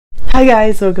Hi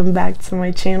guys, welcome back to my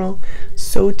channel.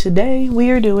 So today we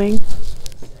are doing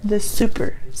this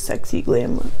super sexy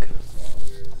glam look.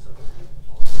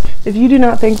 If you do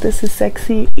not think this is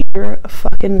sexy, you're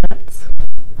fucking nuts.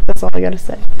 That's all I gotta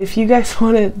say. If you guys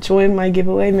want to join my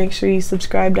giveaway, make sure you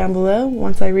subscribe down below.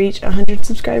 Once I reach 100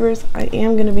 subscribers, I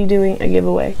am going to be doing a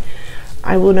giveaway.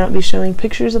 I will not be showing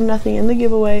pictures of nothing in the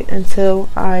giveaway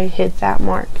until I hit that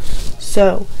mark.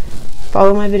 So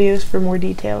follow my videos for more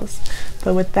details.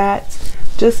 But with that,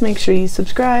 just make sure you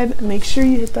subscribe. Make sure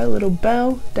you hit that little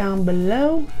bell down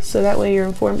below so that way you're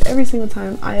informed every single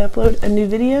time I upload a new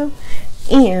video.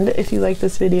 And if you like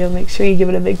this video, make sure you give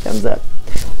it a big thumbs up.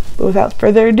 But without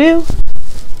further ado,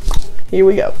 here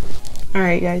we go.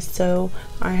 Alright guys, so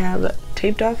I have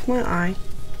taped off my eye.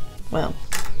 Well,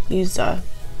 used a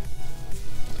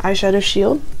eyeshadow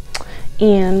shield.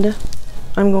 And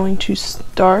I'm going to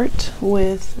start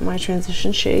with my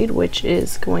transition shade, which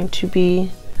is going to be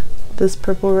this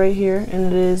purple right here, and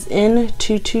it is in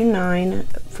 229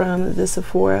 from the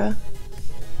Sephora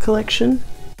collection.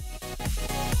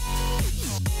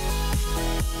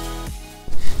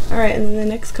 Alright, and then the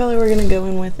next color we're going to go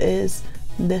in with is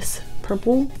this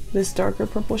purple, this darker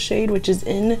purple shade, which is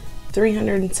in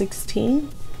 316,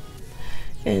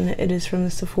 and it is from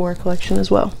the Sephora collection as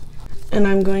well. And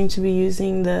I'm going to be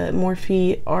using the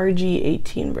Morphe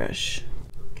RG18 brush.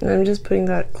 And I'm just putting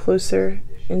that closer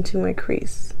into my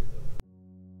crease.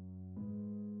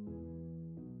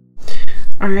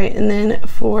 Alright, and then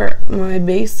for my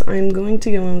base, I'm going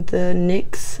to go in with the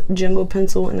NYX Jumbo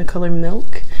Pencil in the color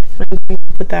Milk. And I'm going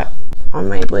to put that on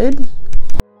my lid.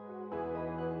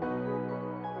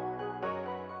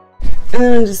 And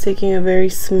then I'm just taking a very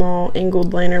small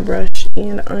angled liner brush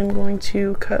and I'm going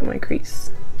to cut my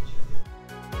crease.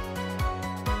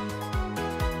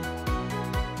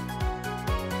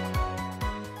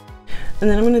 And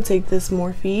then I'm going to take this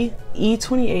Morphe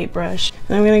E28 brush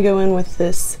and I'm going to go in with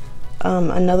this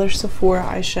another Sephora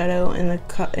eyeshadow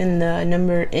in the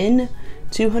number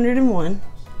N201.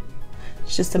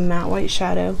 It's just a matte white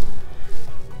shadow.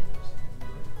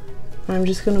 I'm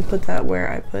just going to put that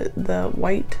where I put the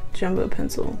white jumbo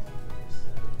pencil.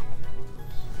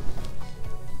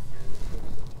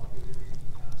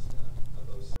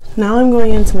 Now I'm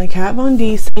going into my Kat Von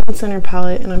D Sand Center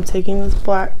palette and I'm taking this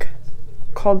black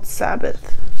called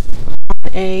Sabbath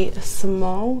on a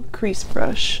small crease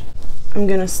brush. I'm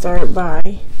going to start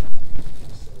by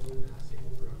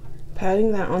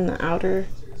patting that on the outer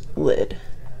lid.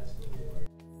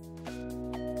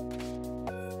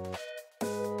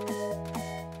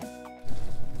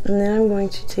 And then I'm going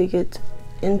to take it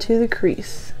into the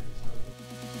crease.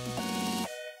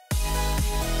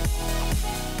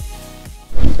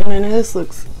 And I know this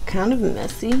looks kind of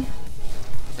messy,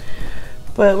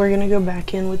 but we're going to go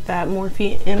back in with that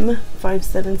Morphe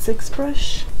M576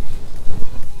 brush.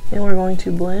 And we're going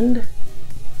to blend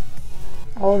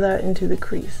all of that into the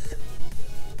crease.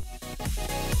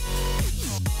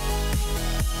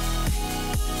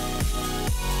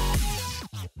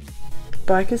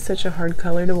 Black is such a hard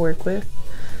color to work with,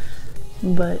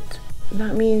 but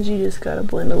that means you just gotta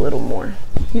blend a little more.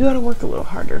 You gotta work a little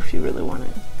harder if you really want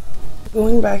it.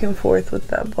 Going back and forth with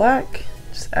that black,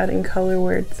 just adding color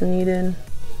where it's needed,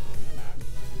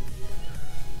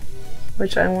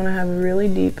 which I want to have a really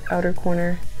deep outer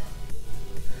corner.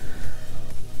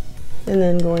 And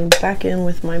then going back in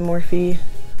with my Morphe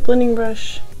blending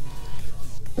brush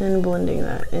and blending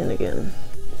that in again.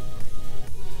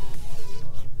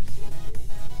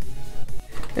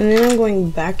 And then I'm going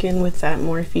back in with that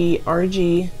Morphe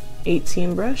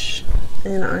RG18 brush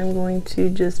and I'm going to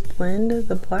just blend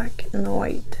the black and the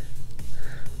white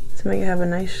to make it have a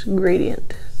nice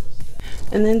gradient.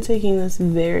 And then taking this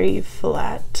very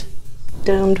flat,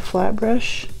 domed flat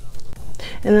brush,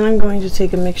 and then I'm going to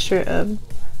take a mixture of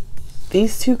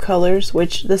these two colors,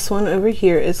 which this one over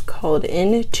here is called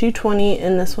N220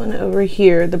 and this one over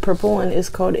here, the purple one, is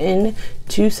called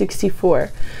N264.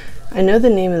 I know the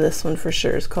name of this one for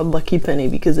sure. It's called Lucky Penny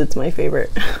because it's my favorite.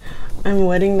 I'm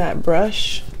wetting that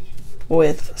brush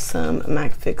with some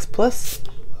MAC Fix Plus.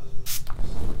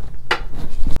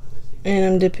 And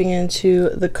I'm dipping into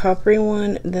the coppery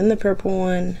one, then the purple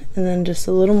one, and then just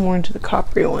a little more into the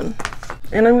coppery one.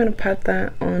 And I'm going to pat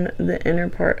that on the inner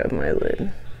part of my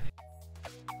lid.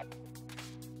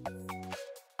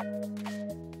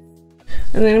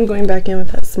 And then I'm going back in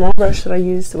with that small brush that I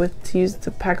used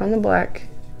to pack on the black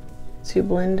to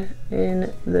blend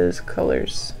in those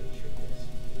colors.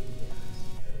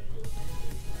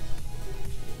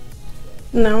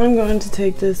 Now I'm going to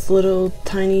take this little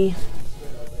tiny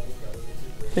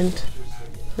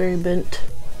very bent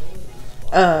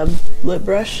lip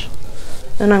brush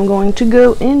And I'm going to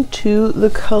go into the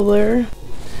color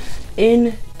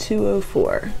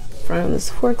N204 from the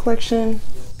Sephora collection.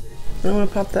 I'm going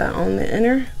to pop that on the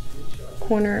inner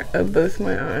corner of both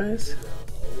my eyes.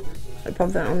 I pop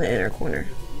that on the inner corner.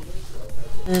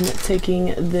 And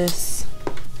taking this,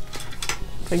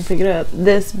 if I can pick it up,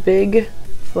 this big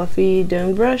fluffy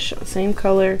dome brush, same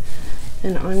color,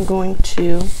 and I'm going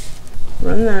to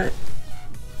run that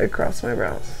across my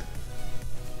brows,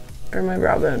 or my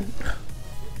brow bone.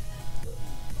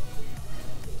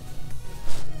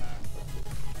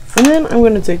 And then I'm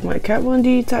going to take my Kat Von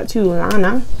D tattoo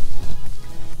liner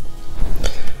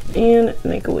and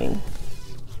make a wing.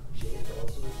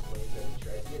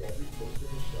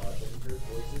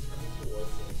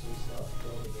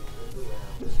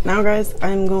 Now guys,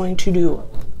 I'm going to do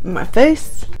my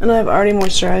face, and I've already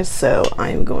moisturized, so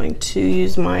I'm going to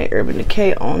use my Urban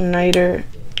Decay All Nighter.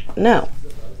 No,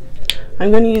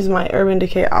 I'm going to use my Urban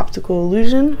Decay Optical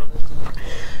Illusion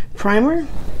primer.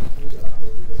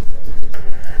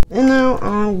 And now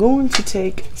I'm going to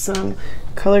take some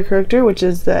color corrector, which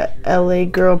is the LA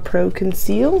Girl Pro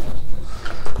Conceal.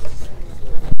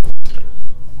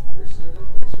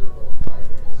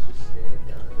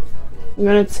 I'm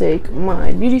going to take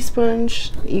my beauty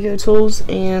sponge, Eco Tools,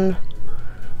 and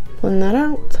blend that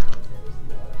out.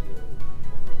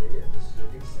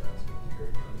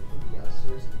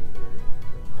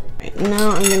 Right,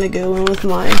 now I'm going to go in with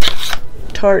my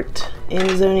Tarte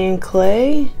Amazonian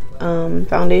Clay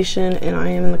foundation, and I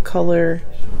am in the color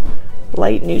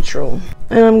Light Neutral.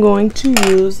 And I'm going to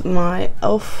use my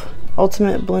e.l.f.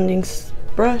 Ultimate Blending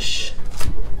Brush.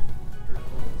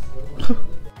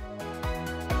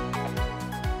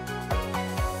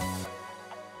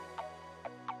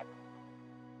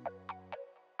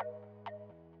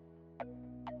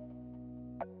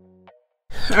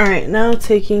 Alright, now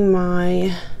taking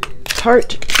my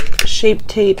Tarte Shape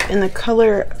Tape in the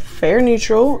color Fair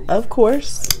Neutral, of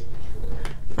course,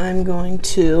 I'm going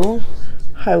to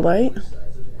highlight.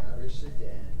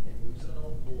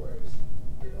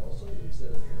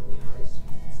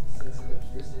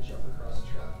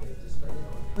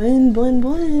 Blend, blend,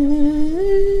 blend.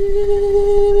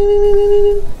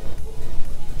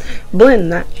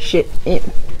 Blend that shit in.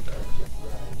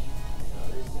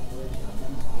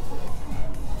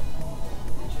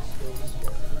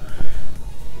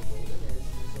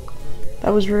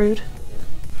 That was rude.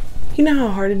 You know how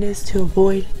hard it is to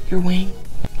avoid your wing?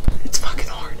 It's fucking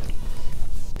hard.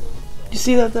 You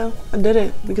see that though? I did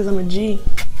it because I'm a G.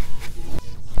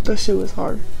 That shit was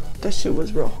hard. That shit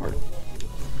was real hard.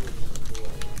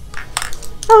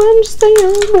 I'm just a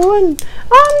young boy.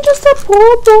 I'm just a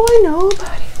poor boy.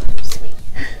 Nobody loves me.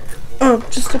 I'm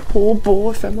just a poor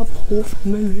boy from a poor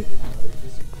family.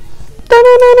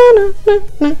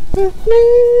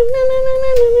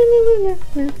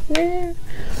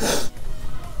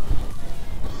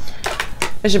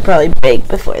 I should probably bake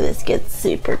before this gets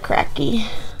super cracky.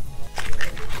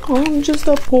 I'm just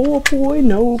a poor boy,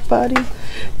 nobody.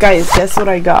 Guys, guess what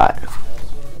I got?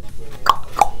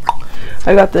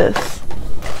 I got this.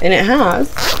 And it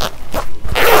has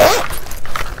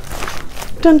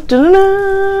dun, dun, dun,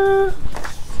 dun,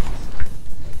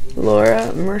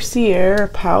 Laura Mercier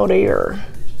powder.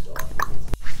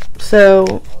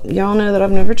 So y'all know that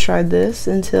I've never tried this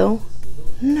until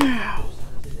now.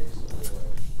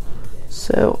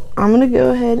 So I'm gonna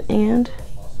go ahead and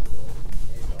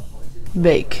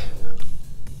bake.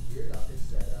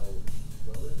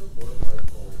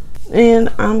 And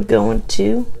I'm going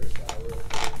to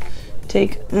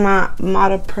take my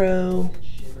Mata Pro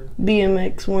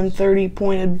BMX 130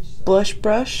 pointed blush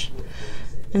brush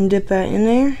and dip that in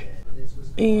there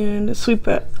and sweep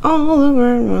that all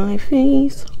over my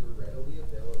face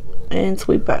and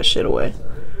sweep that shit away.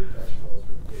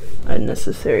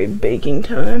 Unnecessary baking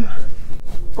time.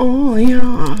 Oh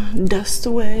yeah, dust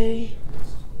away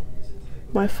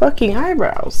my fucking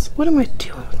eyebrows. What am I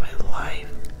doing with my life?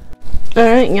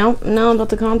 Alright, y'all, now I'm about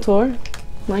to contour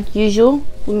like usual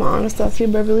with my Anastasia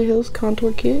Beverly Hills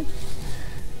contour kit.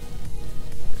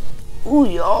 Ooh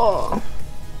yeah.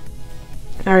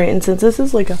 Alright, and since this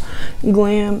is like a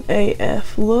glam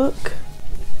AF look,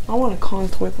 I want to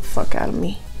contour the fuck out of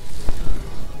me.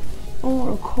 I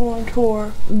want to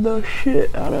contour the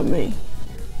shit out of me.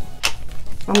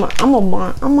 I'm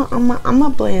gonna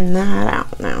blend that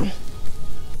out now.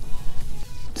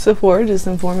 Sephora just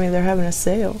informed me they're having a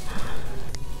sale.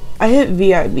 I hit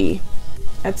VIB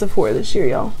at Sephora this year,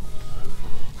 y'all.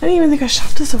 I didn't even think I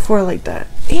shopped at Sephora like that.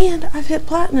 And I've hit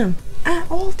platinum at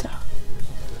Ulta.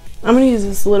 I'm gonna use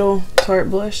this little Tarte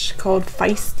blush called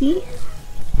Feisty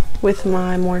with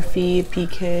my Morphe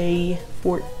PK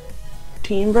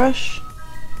 14 brush.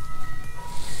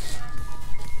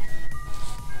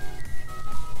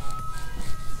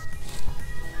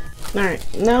 Alright,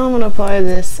 now I'm going to apply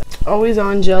this Always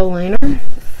On Gel Liner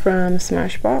from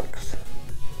Smashbox.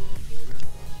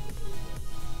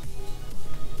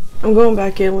 I'm going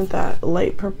back in with that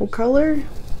light purple color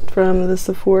from the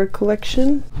Sephora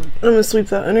collection. I'm going to sweep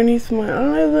that underneath my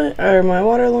eye, or my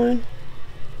waterline.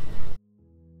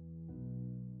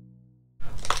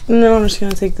 And then I'm just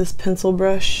going to take this pencil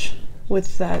brush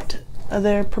with that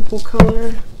other purple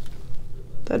color,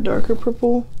 that darker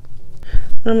purple.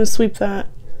 I'm going to sweep that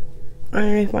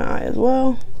underneath my eye as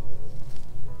well.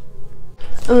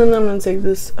 And then I'm going to take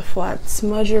this flat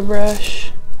smudger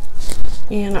brush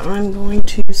and I'm going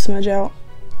to smudge out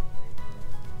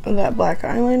that black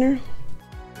eyeliner.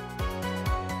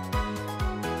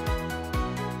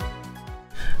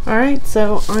 Alright,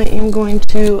 so I am going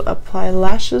to apply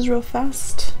lashes real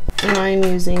fast. And I'm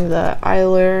using the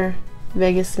Eyelure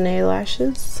Vegas Nail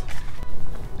Lashes.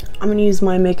 I'm going to use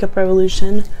my Makeup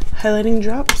Revolution highlighting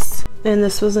drops. And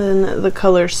this was in the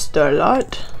color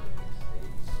Starlight.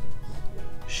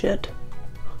 Shit.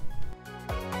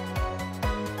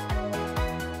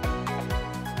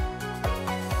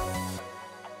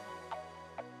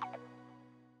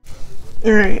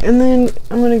 Alright, and then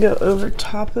I'm going to go over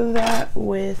top of that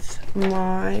with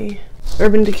my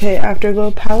Urban Decay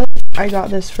Afterglow palette. I got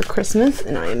this for Christmas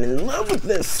and I am in love with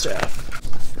this stuff.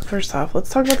 First off, let's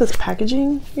talk about this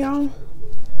packaging, y'all.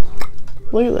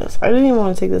 Look at this. I didn't even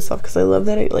want to take this off because I love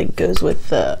that it like goes with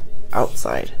the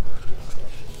outside.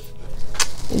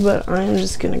 But I'm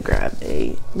just going to grab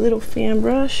a little fan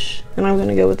brush and I'm going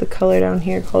to go with the color down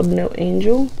here called No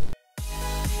Angel.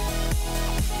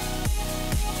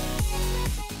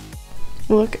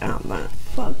 Look at that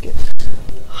fucking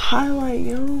highlight,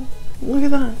 y'all. Look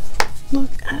at that. Look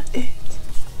at it.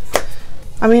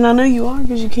 I mean, I know you are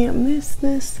because you can't miss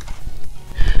this.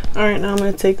 Alright, now I'm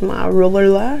going to take my roller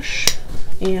lash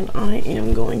and I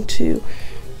am going to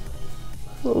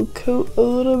coat a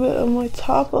little bit of my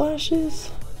top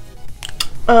lashes.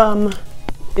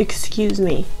 Excuse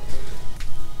me.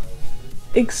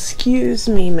 Excuse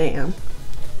me, ma'am.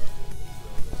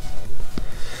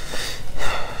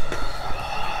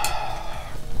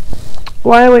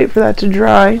 While I wait for that to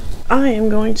dry, I am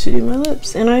going to do my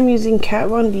lips, and I'm using Kat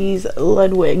Von D's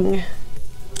Ludwig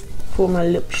for my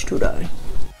lips today.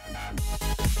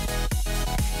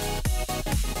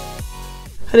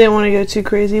 I didn't want to go too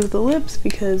crazy with the lips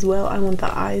because, well, I want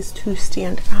the eyes to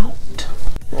stand out.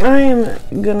 I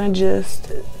am gonna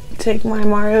just take my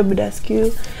Mario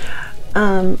Badescu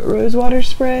rose water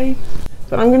spray,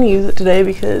 but I'm gonna use it today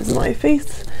because my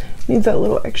face needs that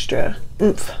little extra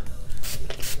oomph.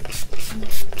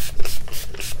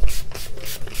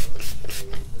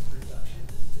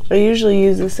 I usually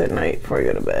use this at night before I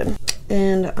go to bed.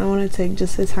 And I want to take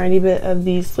just a tiny bit of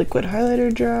these liquid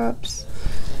highlighter drops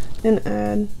and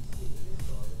add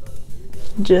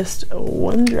just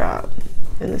one drop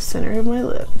in the center of my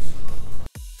lip.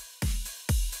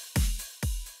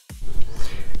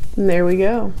 And there we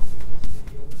go.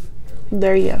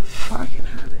 There you fucking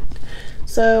have it.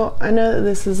 So I know that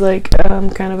this is like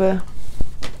kind of a,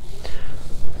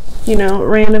 you know,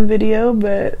 random video,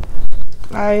 but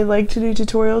I like to do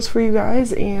tutorials for you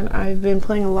guys, and I've been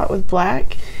playing a lot with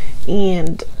black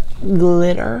and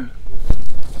glitter.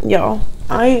 Y'all,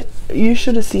 you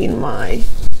should have seen my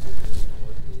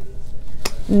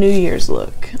New Year's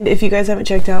look. If you guys haven't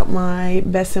checked out my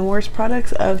best and worst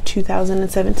products of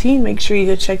 2017, make sure you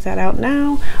go check that out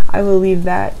now. I will leave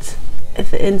that at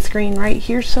the end screen right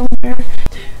here somewhere.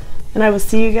 And I will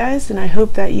see you guys, and I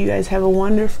hope that you guys have a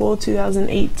wonderful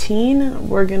 2018.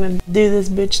 We're gonna do this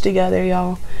bitch together,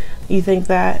 y'all. You think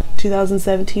that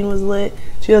 2017 was lit?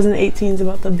 2018 is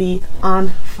about to be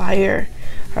on fire.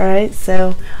 Alright,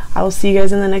 so I will see you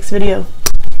guys in the next video.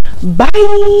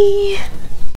 Bye!